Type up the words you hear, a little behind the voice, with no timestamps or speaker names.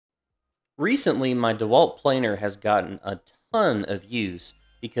Recently, my DeWALT planer has gotten a ton of use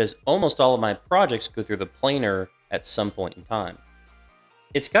because almost all of my projects go through the planer at some point in time.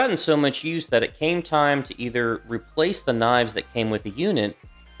 It's gotten so much use that it came time to either replace the knives that came with the unit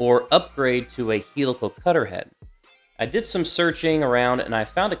or upgrade to a helical cutter head. I did some searching around and I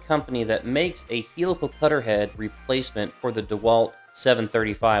found a company that makes a helical cutter head replacement for the DeWALT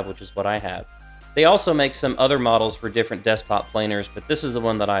 735, which is what I have. They also make some other models for different desktop planers, but this is the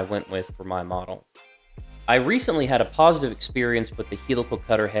one that I went with for my model. I recently had a positive experience with the helical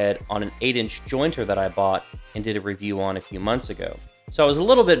cutter head on an 8-inch jointer that I bought and did a review on a few months ago. So I was a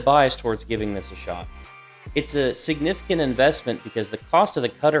little bit biased towards giving this a shot. It's a significant investment because the cost of the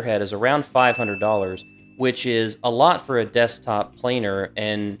cutter head is around $500, which is a lot for a desktop planer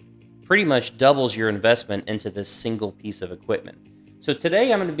and pretty much doubles your investment into this single piece of equipment. So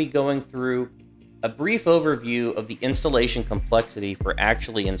today I'm going to be going through a brief overview of the installation complexity for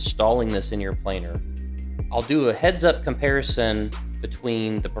actually installing this in your planer. I'll do a heads-up comparison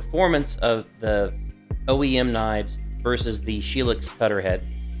between the performance of the OEM knives versus the Shelix cutter head.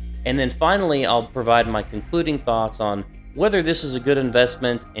 And then finally, I'll provide my concluding thoughts on whether this is a good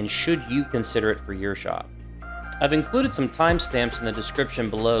investment and should you consider it for your shop. I've included some timestamps in the description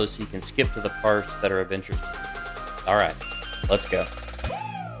below so you can skip to the parts that are of interest. All right, let's go.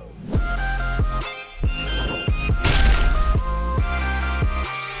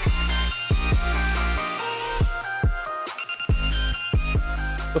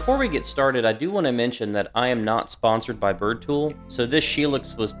 Before we get started, I do want to mention that I am not sponsored by Birdtool, so this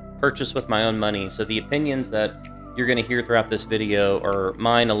Shelix was purchased with my own money, so the opinions that you're going to hear throughout this video are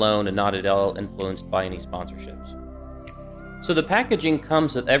mine alone and not at all influenced by any sponsorships. So the packaging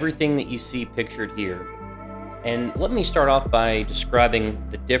comes with everything that you see pictured here. And let me start off by describing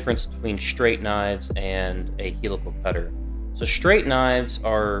the difference between straight knives and a helical cutter. So straight knives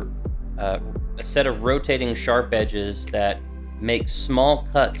are a set of rotating sharp edges that make small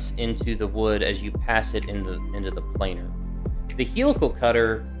cuts into the wood as you pass it into the planer. The helical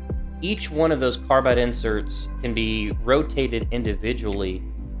cutter, each one of those carbide inserts can be rotated individually,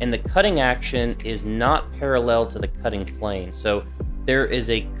 and the cutting action is not parallel to the cutting plane. So there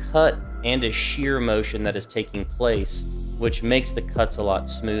is a cut and a shear motion that is taking place, which makes the cuts a lot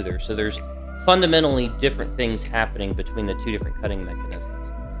smoother. So there's fundamentally different things happening between the two different cutting mechanisms.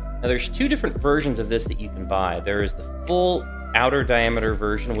 Now there's two different versions of this that you can buy. There is the full outer diameter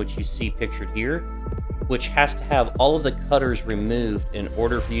version, which you see pictured here, which has to have all of the cutters removed in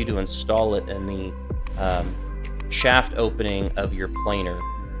order for you to install it in the shaft opening of your planer.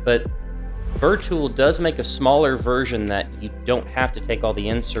 But Birdtool does make a smaller version that you don't have to take all the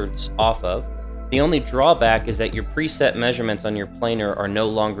inserts off of. The only drawback is that your preset measurements on your planer are no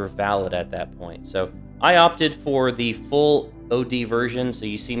longer valid at that point. So I opted for the full OD version, so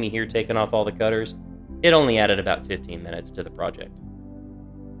you see me here taking off all the cutters. It only added about 15 minutes to the project.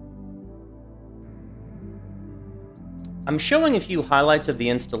 I'm showing a few highlights of the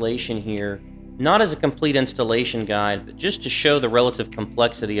installation here, not as a complete installation guide, but just to show the relative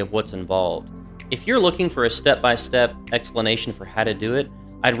complexity of what's involved. If you're looking for a step-by-step explanation for how to do it,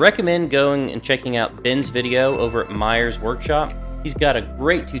 I'd recommend going and checking out Ben's video over at Meyer's Workshop. He's got a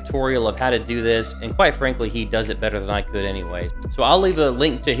great tutorial of how to do this, and quite frankly, he does it better than I could anyway. So I'll leave a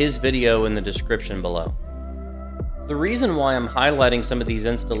link to his video in the description below. The reason why I'm highlighting some of these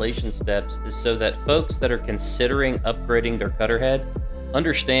installation steps is so that folks that are considering upgrading their cutter head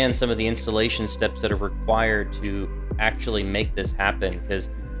understand some of the installation steps that are required to actually make this happen,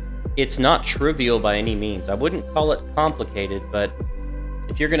 because it's not trivial by any means. I wouldn't call it complicated, but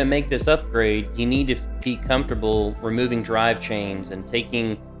if you're going to make this upgrade, you need to be comfortable removing drive chains and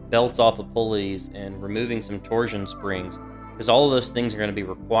taking belts off of pulleys and removing some torsion springs, because all of those things are going to be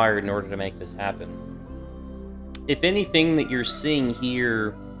required in order to make this happen. If anything that you're seeing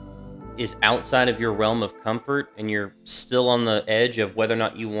here is outside of your realm of comfort and you're still on the edge of whether or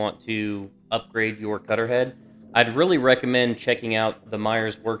not you want to upgrade your cutter head, I'd really recommend checking out the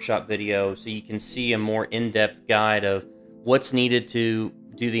Meyer's Workshop video so you can see a more in-depth guide of what's needed to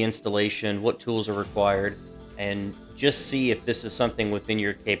do the installation, what tools are required, and just see if this is something within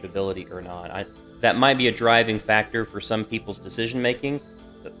your capability or not. That might be a driving factor for some people's decision-making.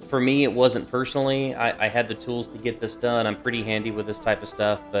 For me, it wasn't personally. I had the tools to get this done. I'm pretty handy with this type of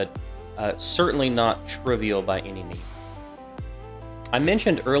stuff, but certainly not trivial by any means. I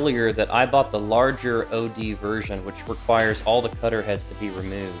mentioned earlier that I bought the larger OD version, which requires all the cutter heads to be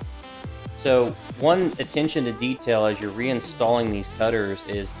removed. So one attention to detail as you're reinstalling these cutters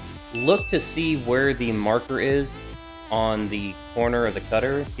is look to see where the marker is on the corner of the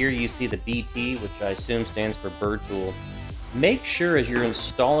cutter. Here you see the BT, which I assume stands for bird tool. make sure as you're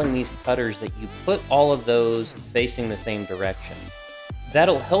installing these cutters that you put all of those facing the same direction.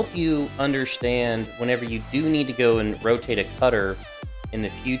 That'll help you understand whenever you do need to go and rotate a cutter in the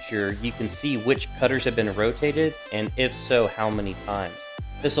future, you can see which cutters have been rotated, and if so, how many times.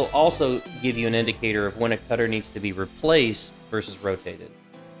 This will also give you an indicator of when a cutter needs to be replaced versus rotated.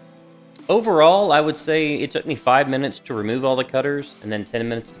 Overall, I would say it took me 5 minutes to remove all the cutters and then 10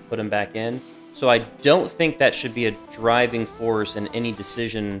 minutes to put them back in. So I don't think that should be a driving force in any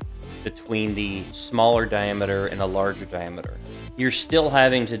decision between the smaller diameter and a larger diameter. You're still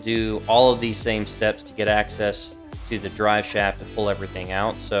having to do all of these same steps to get access to the drive shaft to pull everything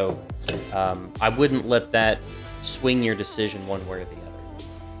out. So I wouldn't let that swing your decision one way or the other.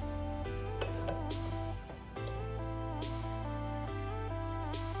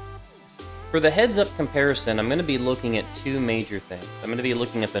 For the heads-up comparison, I'm going to be looking at two major things. I'm going to be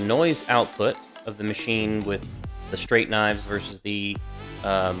looking at the noise output of the machine with the straight knives versus the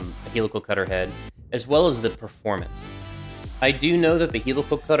helical cutter head, as well as the performance. I do know that the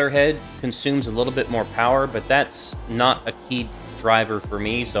helical cutter head consumes a little bit more power, but that's not a key driver for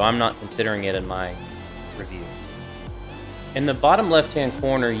me, so I'm not considering it in my review. In the bottom left-hand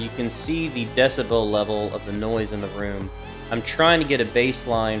corner, you can see the decibel level of the noise in the room. I'm trying to get a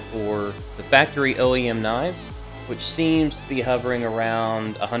baseline for the factory OEM knives, which seems to be hovering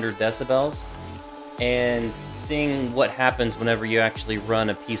around 100 decibels, and seeing what happens whenever you actually run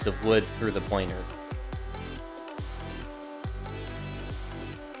a piece of wood through the planer.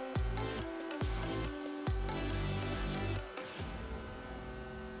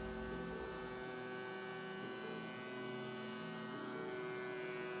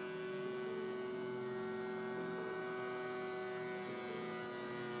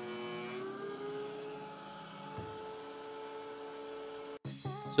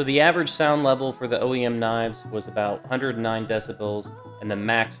 So the average sound level for the OEM knives was about 109 decibels, and the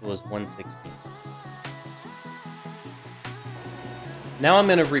max was 116. Now I'm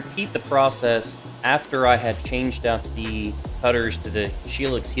going to repeat the process after I had changed out the cutters to the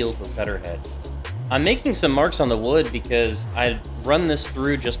Shelix Helical cutter head. I'm making some marks on the wood because I'd run this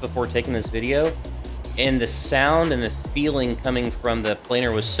through just before taking this video, and the sound and the feeling coming from the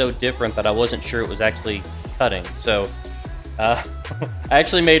planer was so different that I wasn't sure it was actually cutting. So I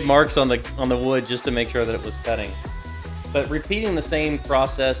actually made marks on the wood just to make sure that it was cutting. But repeating the same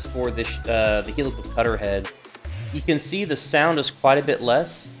process for the helical cutter head, you can see the sound is quite a bit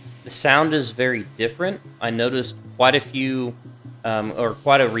less. The sound is very different. I noticed quite a few, or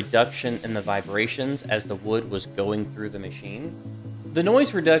quite a reduction in the vibrations as the wood was going through the machine. The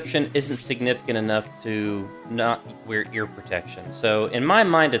noise reduction isn't significant enough to not wear ear protection. So in my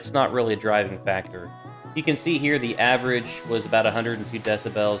mind, it's not really a driving factor. You can see here the average was about 102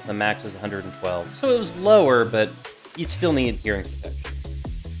 decibels, the max was 112. So it was lower, but you still need hearing protection.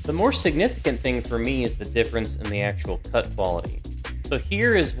 The more significant thing for me is the difference in the actual cut quality. So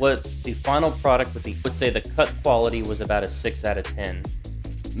here is what the final product with the, would say the cut quality was about a 6 out of 10.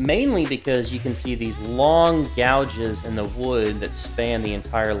 Mainly because you can see these long gouges in the wood that span the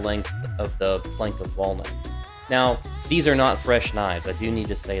entire length of the plank of walnut. Now, these are not fresh knives, I do need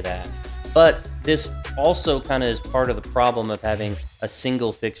to say that. But this also kind of is part of the problem of having a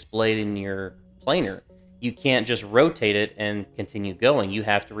single fixed blade in your planer. You can't just rotate it and continue going. You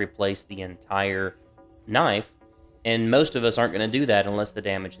have to replace the entire knife, and most of us aren't going to do that unless the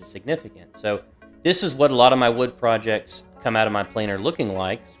damage is significant. So this is what a lot of my wood projects come out of my planer looking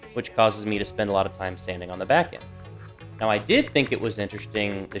like, which causes me to spend a lot of time sanding on the back end. Now, I did think it was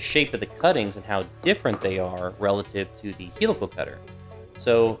interesting the shape of the cuttings and how different they are relative to the helical cutter.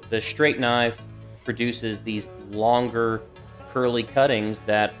 So the straight knife produces these longer, curly cuttings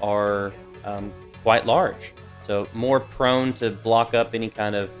that are quite large. So more prone to block up any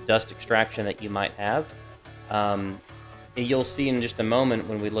kind of dust extraction that you might have. You'll see in just a moment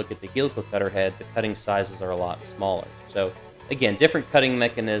when we look at the helical cutter head, the cutting sizes are a lot smaller. So again, different cutting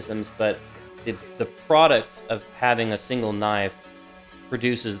mechanisms, but the product of having a single knife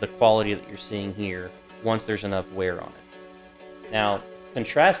produces the quality that you're seeing here once there's enough wear on it. Now,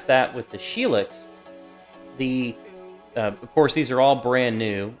 contrast that with the Shelix. Of course, these are all brand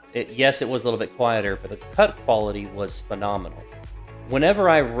new. Yes, it was a little bit quieter, but the cut quality was phenomenal. Whenever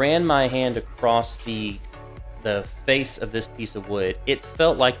I ran my hand across the face of this piece of wood, it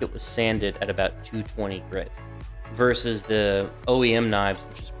felt like it was sanded at about 220 grit versus the OEM knives,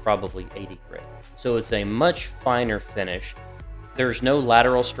 which is probably 80 grit. So it's a much finer finish. There's no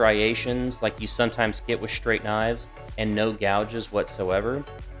lateral striations like you sometimes get with straight knives, and no gouges whatsoever.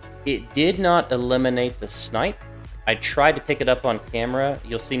 It did not eliminate the snipe. I tried to pick it up on camera.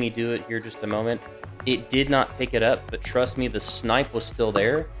 You'll see me do it here just a moment. It did not pick it up, but trust me, the snipe was still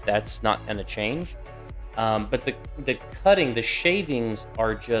there. That's not going to change. But the cutting, the shavings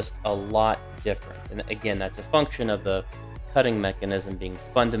are just a lot different. And again, that's a function of the cutting mechanism being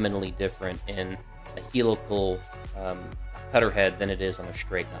fundamentally different in a helical cutter head than it is on a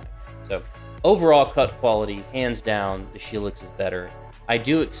straight knife. So overall cut quality, hands down, the Shelix is better. I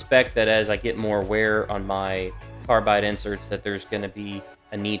do expect that as I get more wear on my carbide inserts that there's going to be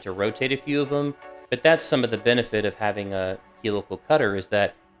a need to rotate a few of them. But that's some of the benefit of having a helical cutter, is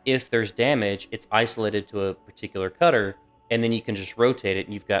that if there's damage, it's isolated to a particular cutter, and then you can just rotate it,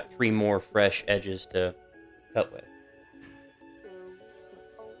 and you've got 3 more fresh edges to cut with.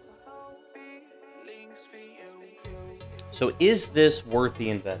 So is this worth the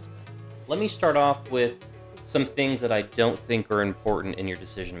investment? Let me start off with some things that I don't think are important in your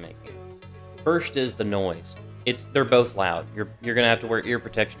decision making. First is the noise. They're both loud. You're gonna have to wear ear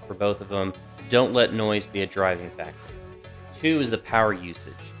protection for both of them. Don't let noise be a driving factor. 2 is the power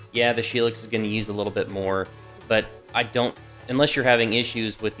usage. Yeah, the Shelix is gonna use a little bit more, but unless you're having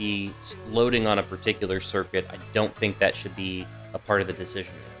issues with the loading on a particular circuit, I don't think that should be a part of the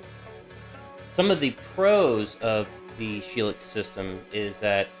decision making. Some of the pros of the Shelix system is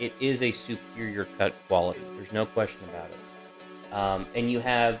that it is a superior cut quality. There's no question about it. And you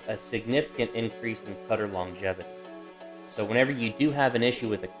have a significant increase in cutter longevity. So whenever you do have an issue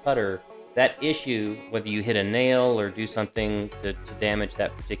with a cutter, that issue, whether you hit a nail or do something to damage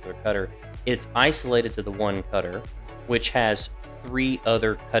that particular cutter, it's isolated to the one cutter, which has 3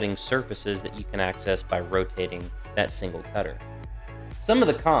 other cutting surfaces that you can access by rotating that single cutter. Some of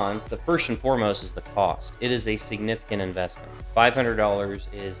the cons, the first and foremost, is the cost. It is a significant investment. $500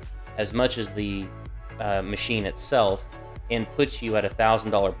 is as much as the machine itself, and puts you at a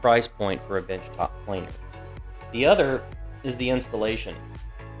 $1,000 price point for a benchtop planer. The other is the installation.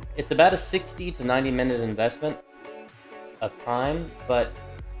 It's about a 60 to 90 minute investment of time, but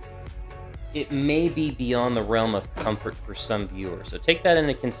it may be beyond the realm of comfort for some viewers. So take that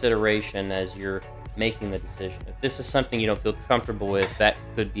into consideration as you're making the decision. If this is something you don't feel comfortable with, that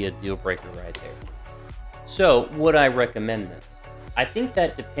could be a deal breaker right there. So would I recommend this? I think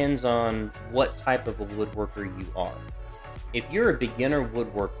that depends on what type of a woodworker you are. If you're a beginner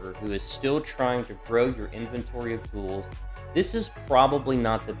woodworker who is still trying to grow your inventory of tools, this is probably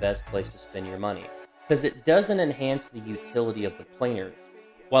not the best place to spend your money, because it doesn't enhance the utility of the planer.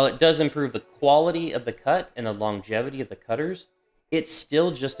 While it does improve the quality of the cut and the longevity of the cutters, it's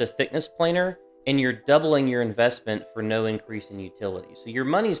still just a thickness planer, and you're doubling your investment for no increase in utility. So your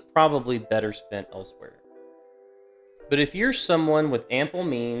money's probably better spent elsewhere. But if you're someone with ample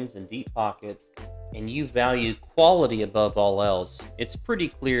means and deep pockets, and you value quality above all else, it's pretty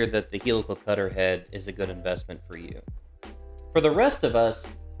clear that the helical cutter head is a good investment for you. For the rest of us,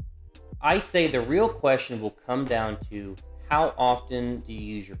 I say the real question will come down to how often do you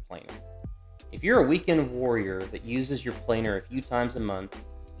use your planer? If you're a weekend warrior that uses your planer a few times a month,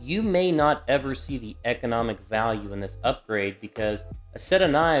 you may not ever see the economic value in this upgrade, because a set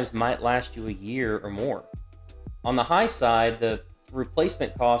of knives might last you a year or more. On the high side, the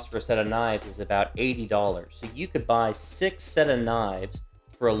replacement cost for a set of knives is about $80, so you could buy 6 set of knives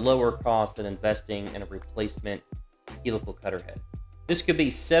for a lower cost than investing in a replacement helical cutter head. This could be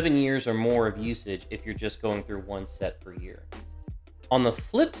 7 years or more of usage if you're just going through 1 set per year. On the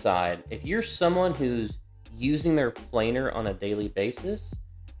flip side, if you're someone who's using their planer on a daily basis,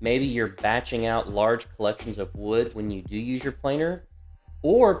 maybe you're batching out large collections of wood when you do use your planer,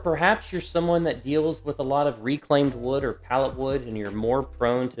 or perhaps you're someone that deals with a lot of reclaimed wood or pallet wood and you're more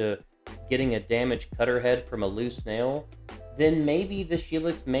prone to getting a damaged cutter head from a loose nail, then maybe the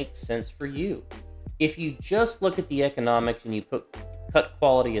Shelix makes sense for you. If you just look at the economics and you put cut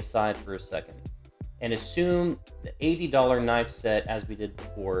quality aside for a second and assume the $80 knife set as we did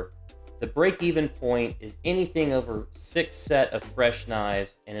before, the break-even point is anything over 6 set of fresh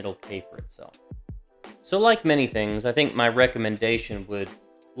knives, and it'll pay for itself. So like many things, I think my recommendation would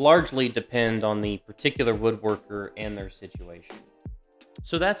largely depend on the particular woodworker and their situation.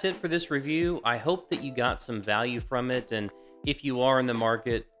 So that's it for this review. I hope that you got some value from it, and if you are in the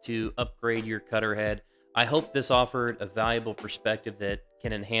market to upgrade your cutter head, I hope this offered a valuable perspective that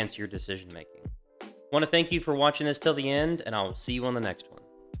can enhance your decision making. I want to thank you for watching this till the end, and I'll see you on the next one.